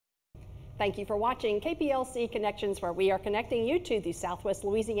Thank you for watching KPLC Connections, where we are connecting you to the Southwest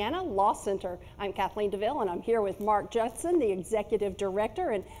Louisiana Law Center. I'm Kathleen DeVille, and I'm here with Mark Judson, the Executive Director.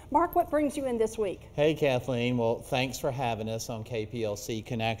 And Mark, what brings you in this week? Hey, Kathleen. Well, thanks for having us on KPLC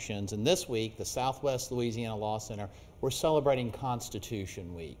Connections. And this week, the Southwest Louisiana Law Center, we're celebrating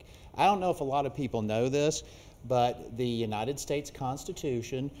Constitution Week. I don't know if a lot of people know this, but the United States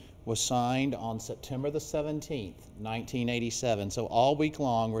Constitution was signed on September the 17th, 1987. So all week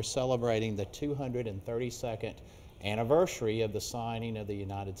long, we're celebrating the 232nd anniversary of the signing of the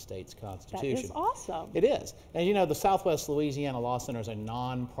United States Constitution. That is awesome. It is. And you know, the Southwest Louisiana Law Center is a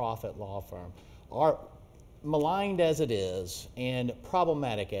non-profit law firm. Maligned as it is and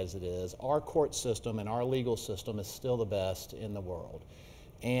problematic as it is, our court system and our legal system is still the best in the world.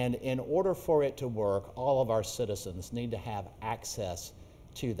 And in order for it to work, all of our citizens need to have access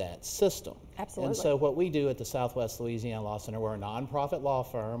to that system. Absolutely. And so what we do at the Southwest Louisiana Law Center, we're a nonprofit law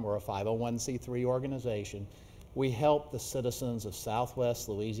firm, we're a 501c3 organization. We help the citizens of Southwest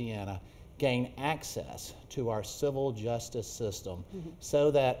Louisiana gain access to our civil justice system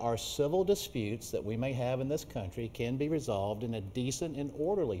so that our civil disputes that we may have in this country can be resolved in a decent and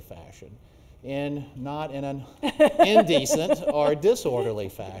orderly fashion, and not in an indecent or disorderly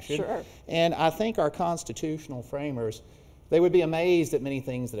fashion. Sure. And I think our constitutional framers, they would be amazed at many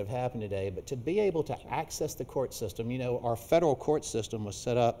things that have happened today, but to be able to access the court system, you know, our federal court system was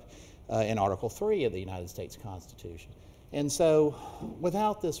set up in Article 3 of the United States Constitution. And so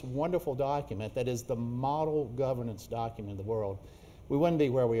without this wonderful document that is the model governance document of the world, we wouldn't be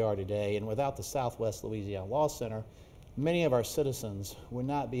where we are today. And without the Southwest Louisiana Law Center, many of our citizens would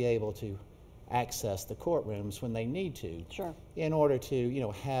not be able to access the courtrooms when they need to, Sure. in order to, you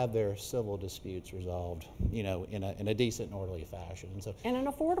know, have their civil disputes resolved, you know, in a decent and orderly fashion. And so, in an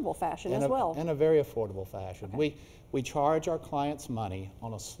affordable fashion as well. In a very affordable fashion. Okay. We charge our clients money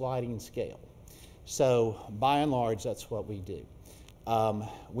on a sliding scale. So by and large, that's what we do.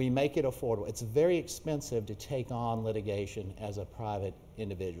 We make it affordable. It's very expensive to take on litigation as a private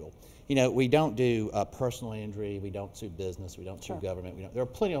individual. You know, we don't do personal injury, we don't sue business, we don't sue government. There are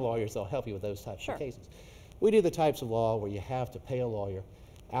plenty of lawyers that'll help you with those types of cases. We do the types of law where you have to pay a lawyer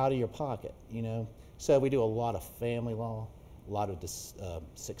out of your pocket, you know. So we do a lot of family law, a lot of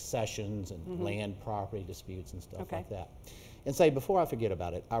successions and land property disputes and stuff like that. And say, before I forget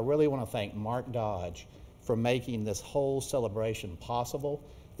about it, I really want to thank Mark Dodge for making this whole celebration possible.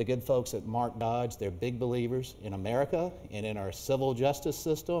 The good folks at Mark Dodge, they're big believers in America and in our civil justice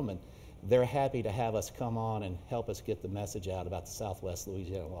system, and they're happy to have us come on and help us get the message out about the Southwest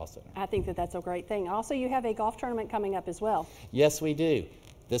Louisiana Law Center. I think that that's a great thing. Also, you have a golf tournament coming up as well. Yes, we do.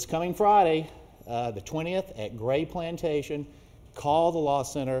 This coming Friday, the 20th at Gray Plantation. Call the Law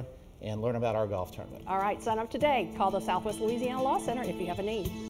Center and learn about our golf tournament. All right, sign up today. Call the Southwest Louisiana Law Center if you have a need.